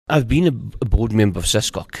I've been a board member of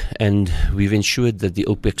SASCOC, and we've ensured that the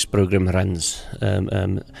OPEX program runs.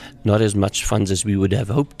 Not as much funds as we would have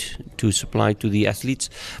hoped to supply to the athletes,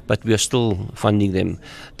 but we are still funding them.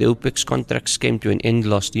 The OPEX contracts came to an end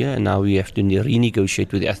last year, and now we have to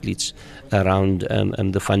renegotiate with the athletes around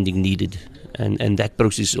the funding needed. And that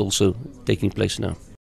process is also taking place now.